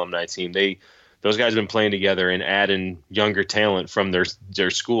State alumni team. Those guys have been playing together and adding younger talent from their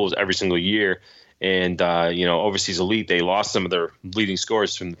schools every single year. And, overseas elite, they lost some of their leading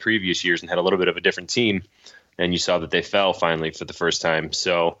scorers from the previous years and had a little bit of a different team. And you saw that they fell finally for the first time.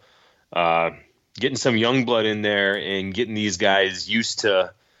 So getting some young blood in there and getting these guys used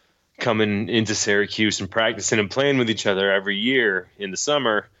to coming into Syracuse and practicing and playing with each other every year in the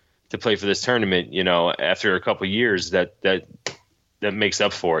summer to play for this tournament, after a couple of years, that makes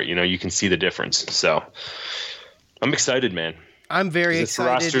up for it. You can see the difference. So I'm excited, man. I'm very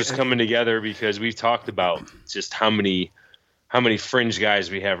excited. This roster's coming together because we've talked about just how many fringe guys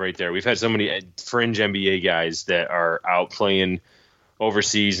we have right there. We've had so many fringe NBA guys that are out playing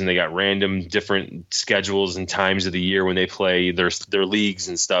overseas, and they got random different schedules and times of the year when they play their leagues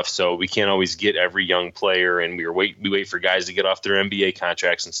and stuff. So we can't always get every young player, and we wait for guys to get off their NBA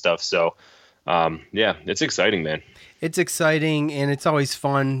contracts and stuff. So yeah, it's exciting, man. It's exciting, and it's always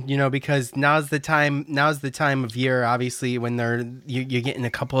fun, because now's the time of year, obviously, when you're getting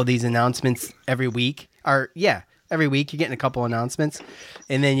a couple of these announcements every week. Every week you're getting a couple announcements,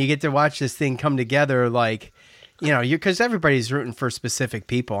 and then you get to watch this thing come together, because everybody's rooting for specific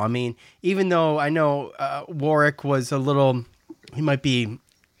people. I mean, even though I know Warwick was he might be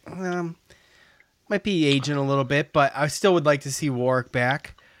aging a little bit, but I still would like to see Warwick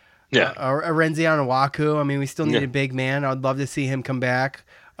back. Yeah, Renzian Owaku. I mean, we still need a big man. I'd love to see him come back.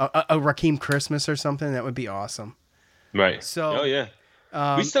 A Rakeem Christmas or something. That would be awesome. Right. So, oh yeah.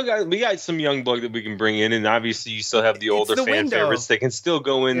 We got some young blood that we can bring in, and obviously you still have the older fan favorites that can still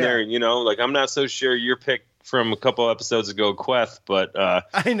go in there. You know, like I'm not so sure your pick from a couple episodes ago, Queth, but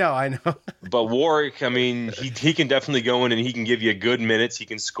I know. But Warwick, I mean, he can definitely go in and he can give you good minutes. He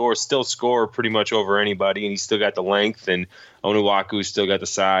can still score pretty much over anybody, and he's still got the length. And Onuaku's still got the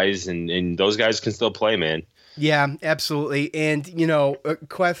size, and those guys can still play, man. Yeah, absolutely. And, you know,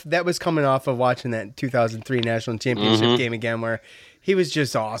 Queth, that was coming off of watching that 2003 National Championship game again where he was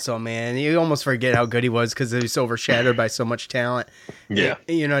just awesome, man. You almost forget how good he was because he was overshadowed by so much talent. Yeah.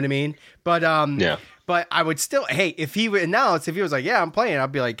 You know what I mean? But but I would still, hey, if he was like, yeah, I'm playing,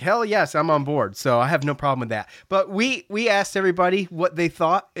 I'd be like, hell yes, I'm on board. So I have no problem with that. But we asked everybody what they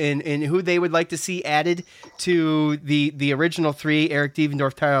thought and who they would like to see added to the original three, Eric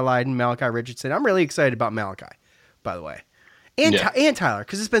Devendorf, Tyler Lydon, Malachi Richardson. I'm really excited about Malachi, by the way. And Tyler,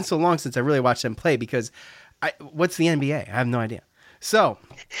 because it's been so long since I really watched them play because what's the NBA? I have no idea. So,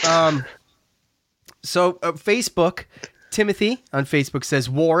 Facebook, Timothy on Facebook says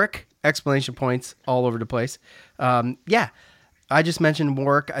Warwick, explanation points all over the place. Yeah, I just mentioned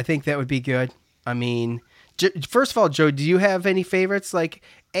Warwick. I think that would be good. I mean, first of all, Joe, do you have any favorites? Like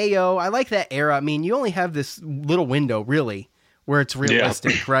AO, I like that era. I mean, you only have this little window, really, where it's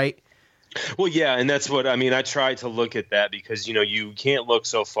realistic, right? Well, yeah, and that's what, I mean, I try to look at that because, you know, you can't look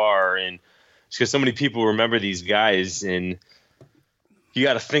so far, and because so many people remember these guys, and you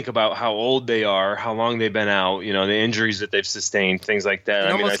got to think about how old they are, how long they've been out, you know, the injuries that they've sustained, things like that.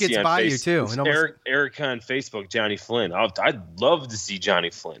 It almost gets by you, too. Eric on Facebook, Johnny Flynn. I'd love to see Johnny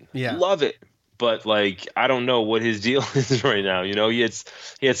Flynn. Yeah. Love it. But, like, I don't know what his deal is right now. You know, he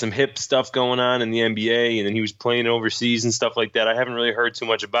had some hip stuff going on in the NBA, and then he was playing overseas and stuff like that. I haven't really heard too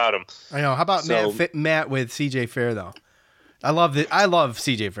much about him. I know. How about Matt with CJ Fair, though? I love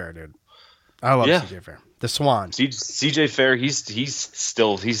CJ Fair, dude. I love CJ Fair. The Swan. CJ Fair, he's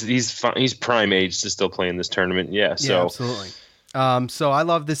prime age to still play in this tournament. Yeah, so absolutely. So I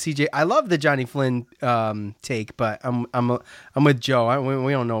love the CJ. I love the Johnny Flynn take, but I'm with Joe.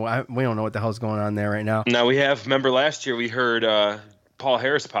 We don't know. We don't know what the hell's going on there right now. Now remember last year we heard Paul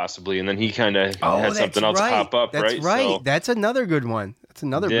Harris possibly, and then he kind of had something else pop up. That's right. So, that's another good one. That's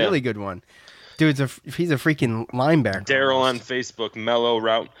another really good one. Dude, he's a freaking linebacker. Daryl on Facebook, Mellow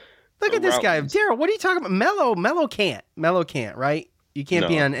Route. Look at this guy. Daryl, what are you talking about? Mello can't, right? You can't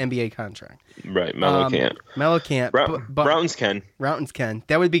be on an NBA contract. Right, Mello can't. Mello can't. But Routins can. Routins can.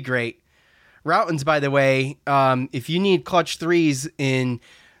 That would be great. Routins, by the way, if you need clutch threes in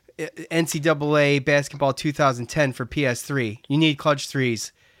NCAA Basketball 2010 for PS3, you need clutch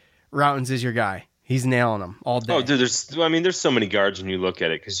threes. Routins is your guy. He's nailing them all day. Oh, dude, there's so many guards when you look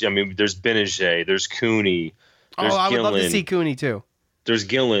at it. Because, I mean, there's Benajay, there's Cooney, there's I would Gillen. love to see Cooney, too. There's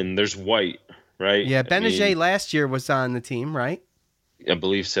Gillen, there's White, right? Yeah, Benajay last year was on the team, right? I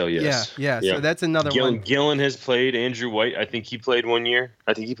believe so, yes. Yeah. So that's another one. Gillen has played. Andrew White, I think he played 1 year.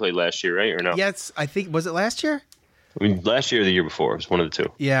 I think he played last year, right? Or no? Yes, I think, was it last year? I mean, last year or the year before. It was one of the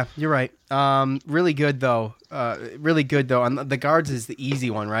two. Yeah, you're right. Really good, though. And the guards is the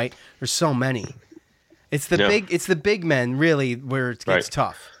easy one, right? There's so many. It's the big men, really, where it gets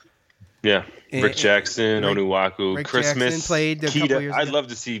tough. Yeah. Rick Jackson, Onuaku, Rick Christmas, Jackson played a couple years I'd ago. love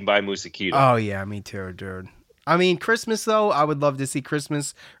to see Bai Musa Kita. Oh, yeah, me too, dude. I mean, Christmas, though, I would love to see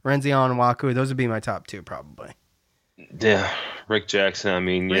Christmas, Renzi Onuaku. Those would be my top two, probably. Yeah, Rick Jackson. I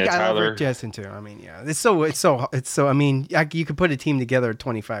mean, I Tyler. love Rick Jackson, too. I mean, yeah. It's so, I mean, you could put a team together of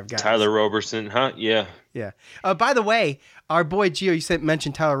 25 guys. Tyler Roberson, huh? Yeah. Yeah. By the way, our boy Gio, you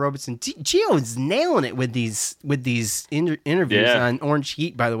mentioned Tyler Robertson. Gio is nailing it with these interviews on Orange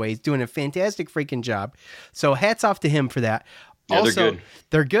Heat. By the way, he's doing a fantastic freaking job. So hats off to him for that. Yeah, also,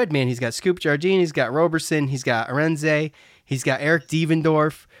 they're good, man. He's got Scoop Jardine, he's got Roberson, he's got Arenze, he's got Eric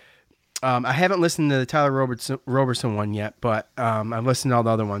Devendorf. I haven't listened to the Tyler Roberson one yet, but I've listened to all the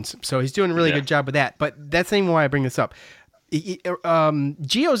other ones. So he's doing a really good job with that. But that's not even why I bring this up.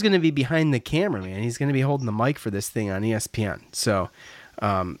 Gio's going to be behind the camera, man. He's going to be holding the mic for this thing on ESPN. So,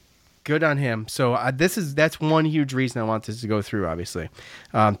 good on him. So that's one huge reason I want this to go through. Obviously,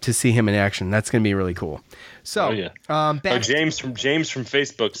 to see him in action. That's going to be really cool. So, James from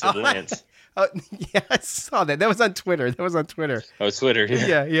Facebook said Lance. Yeah, I saw that. That was on Twitter. Oh, Twitter.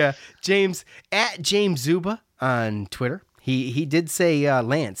 Yeah. James at James Zuba on Twitter. He did say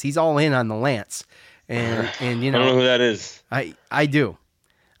Lance. He's all in on the Lance. And you know, I don't know who that is. I do.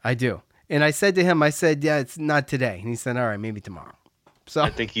 And I said to him, yeah, it's not today. And he said, all right, maybe tomorrow. So I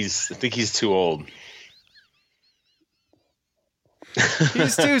think he's too old.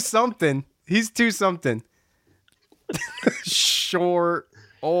 He's too something. Short,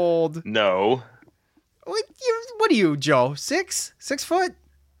 old. No. What are you, Joe? 6 foot?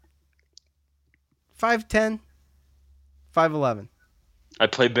 5'10"? 5'11"? I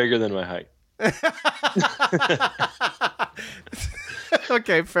play bigger than my height.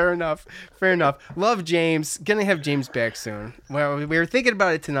 Okay, fair enough. Love James. Gonna have James back soon. Well, we were thinking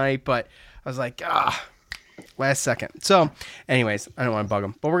about it tonight, but I was like, last second. So, anyways, I don't want to bug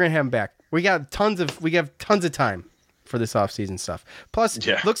him, but we're gonna have him back. We have tons of time for this off-season stuff. Plus,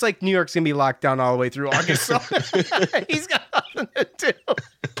 looks like New York's gonna be locked down all the way through August, so he's got nothing to do.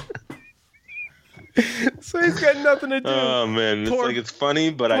 So he's got nothing to do. Oh man, it's funny,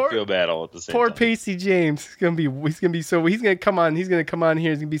 but I feel bad all at the same time. Poor Pacey James. He's gonna come on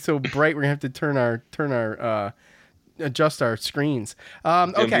here. He's gonna be so bright. We're gonna have to adjust our screens.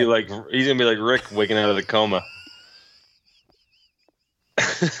 He's gonna be like Rick waking out of the coma.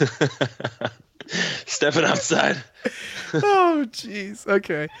 Stepping outside. Oh jeez.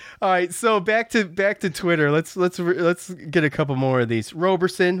 Okay. All right. So back to Twitter. Let's get a couple more of these.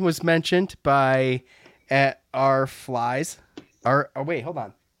 Roberson was mentioned by at our flies. Wait, hold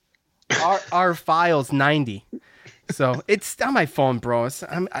on. Our files 90. So it's on my phone, bro.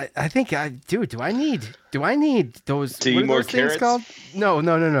 I think do I need those? Do you what are more those things carrots? called?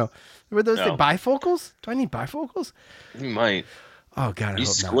 No. Were those bifocals? Do I need bifocals? You might. Oh God, You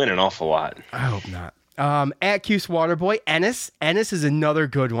squint an awful lot. I hope not. At Cuse Waterboy, Ennis is another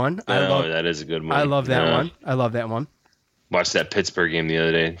good one. That is a good one. I love that one. Watched that Pittsburgh game the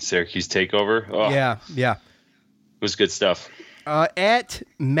other day. Syracuse takeover. Oh, Yeah. It was good stuff. At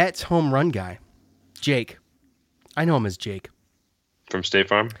Mets home run guy, Jake. I know him as Jake. From State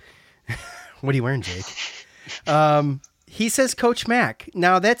Farm? What are you wearing, Jake? He says Coach Mack.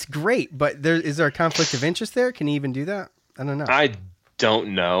 Now, that's great, but is there a conflict of interest there? Can he even do that? I don't know. I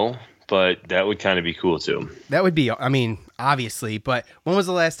don't know, but that would kind of be cool, too. That would be, obviously, but when was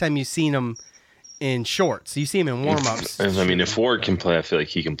the last time you seen him in shorts? You see him in warm-ups. If Ward can play, I feel like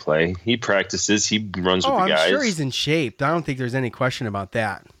he can play. He practices. He runs with the guys. I'm sure he's in shape. I don't think there's any question about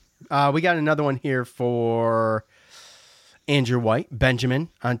that. We got another one here for Andrew White, Benjamin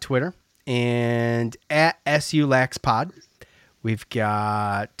on Twitter, and at SULaxPod. We've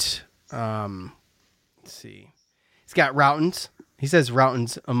got, let's see. He's got Routens. He says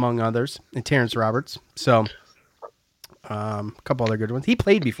Routens among others, and Terrence Roberts. So, a couple other good ones. He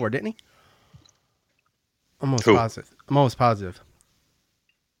played before, didn't he? Almost positive.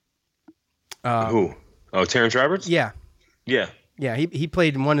 Who? Oh, Terrence Roberts? Yeah. Yeah. Yeah, he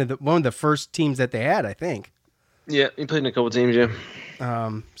played in one of the first teams that they had, I think. Yeah, he played in a couple teams, yeah.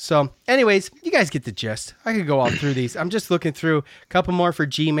 So, anyways, you guys get the gist. I could go all through these. I'm just looking through a couple more for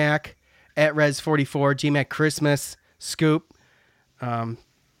GMAC at Res44, GMAC Christmas, Scoop.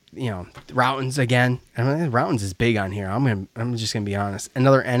 Routens again. Routens is big on here. I'm just gonna be honest.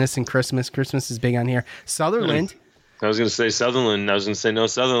 Another Ennis and Christmas. Christmas is big on here. Sutherland. I was gonna say Sutherland. I was gonna say no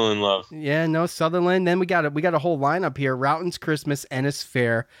Sutherland love. Yeah, no Sutherland. Then we got a whole lineup here: Routens, Christmas, Ennis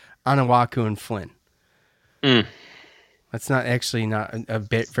Fair, Anawaku, and Flynn. That's not a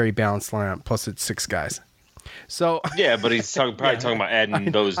very balanced lineup. Plus, it's 6 guys. So yeah, but he's talking about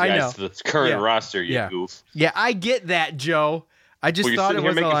adding those guys to the current roster. You goof. Yeah, I get that, Joe. I just thought it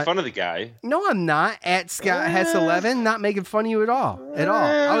was making fun of the guy. No, I'm not. At Scott Hess 11, not making fun of you at all.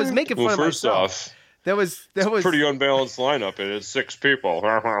 I was making fun of myself. First off, that was pretty unbalanced lineup, and it's 6 people.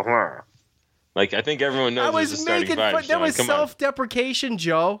 Like I think everyone knows. I was making fun. That was self-deprecation,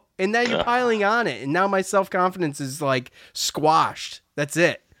 Joe. And then you're piling on it, and now my self-confidence is like squashed. That's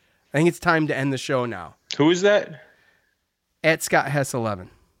it. I think it's time to end the show now. Who is that? At Scott Hess 11.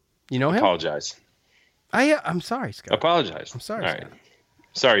 You know him? Apologize. I'm sorry, Scott. Apologize. I'm sorry, All Scott. right.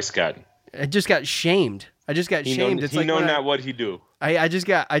 Sorry, Scott. I just got shamed. Shamed. It's like not what he do. I just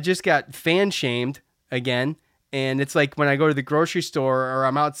got fan shamed again, and it's like when I go to the grocery store or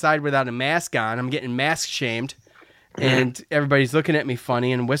I'm outside without a mask on, I'm getting mask shamed, and everybody's looking at me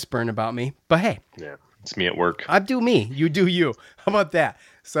funny and whispering about me. But hey, yeah, it's me at work. I do me. You do you. How about that?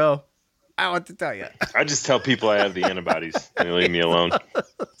 So I want to tell you. I just tell people I have the antibodies and they leave me alone.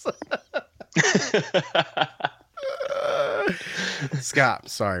 Scott,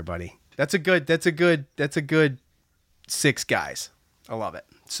 sorry, buddy. That's a good 6 guys. I love it.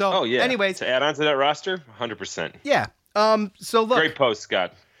 So, anyways, to add on to that roster, 100%. Yeah. So look. Great post,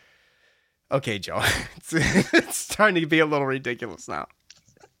 Scott. Okay, Joe. It's starting to be a little ridiculous now.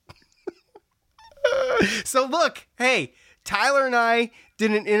 So look, hey, Tyler and I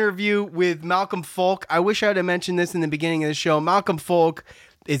did an interview with Malcolm Folk. I wish I would have mentioned this in the beginning of the show. Malcolm Folk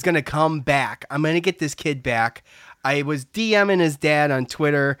is going to come back. I'm going to get this kid back. I was DMing his dad on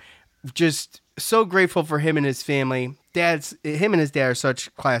Twitter. Just so grateful for him and his family. Him and his dad are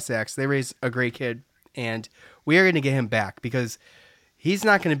such class acts. They raised a great kid. And we are going to get him back because he's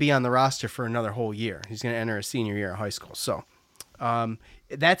not going to be on the roster for another whole year. He's going to enter a senior year of high school. So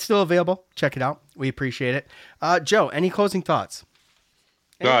that's still available. Check it out. We appreciate it. Joe, any closing thoughts?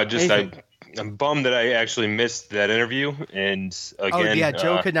 I'm bummed that I actually missed that interview. And again,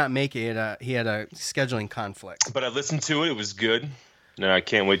 Joe could not make it. He had a scheduling conflict. But I listened to it. It was good. And I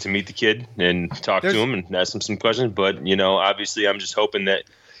can't wait to meet the kid and talk to him and ask him some questions. But, obviously I'm just hoping that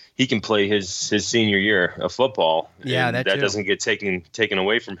he can play his senior year of football. Yeah, and that doesn't get taken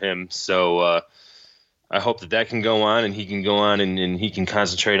away from him. So I hope that can go on and he can go on and he can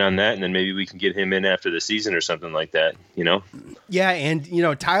concentrate on that. And then maybe we can get him in after the season or something like that, Yeah,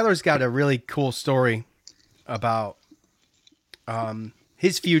 and, Tyler's got a really cool story about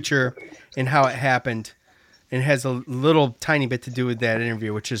his future and how it happened. And has a little tiny bit to do with that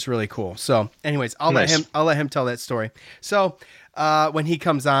interview, which is really cool. So, anyways, I'll let him tell that story. So, when he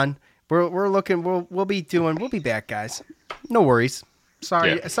comes on, we'll be back, guys. No worries.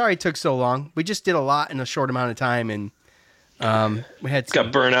 Sorry it took so long. We just did a lot in a short amount of time, and we had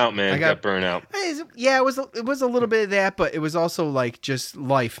got burnt out, man. Got burnt out. Yeah, it was a little bit of that, but it was also like just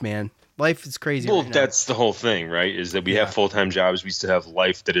life, man. Life is crazy. Well, right that's the whole thing, right? Is that we have full-time jobs. We still have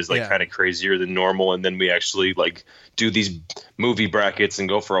life that is kind of crazier than normal. And then we actually do these movie brackets and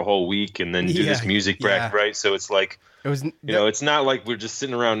go for a whole week and then do this music bracket, right? So it's like, it's not like we're just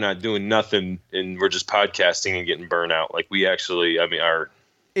sitting around not doing nothing and we're just podcasting and getting burnt out. Like we actually,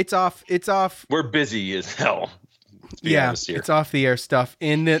 it's off. We're busy as hell. It's off the air stuff.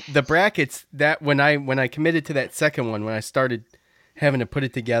 In the brackets that when I committed to that second one, when I started having to put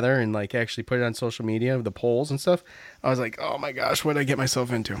it together and actually put it on social media, the polls and stuff, I was like, oh my gosh, what did I get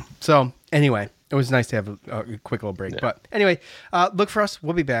myself into? So anyway, it was nice to have a quick little break. Yeah. But anyway, look for us.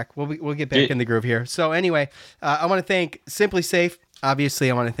 We'll be back. We'll get back in the groove here. So anyway, I want to thank Simply Safe. Obviously,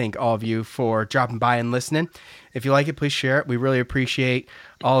 I want to thank all of you for dropping by and listening. If you like it, please share it. We really appreciate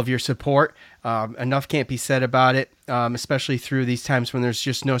all of your support. Enough can't be said about it, especially through these times when there's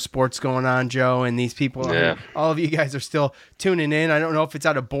just no sports going on, Joe, and these people, all of you guys are still tuning in. I don't know if it's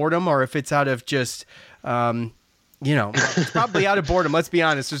out of boredom or if it's out of just, it's probably out of boredom. Let's be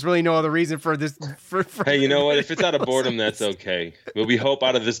honest. There's really no other reason for this. Hey, you know what? If it's out of boredom, that's okay. But we hope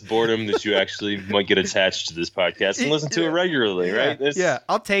out of this boredom that you actually might get attached to this podcast and listen to it regularly, right?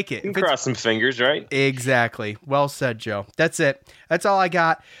 I'll take it. You can cross some fingers, right? Exactly. Well said, Joe. That's it. That's all I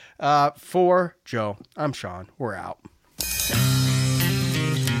got. For Joe, I'm Sean. We're out.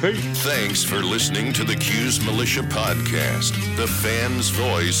 Thanks for listening to the Cuse Militia Podcast, the fan's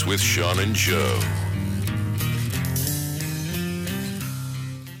voice with Sean and Joe.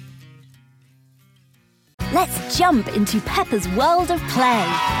 Let's jump into Peppa's world of play.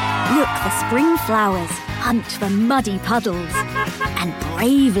 Look for spring flowers, hunt for muddy puddles, and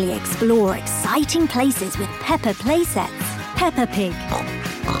bravely explore exciting places with Peppa playsets. Peppa Pig,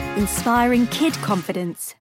 inspiring kid confidence.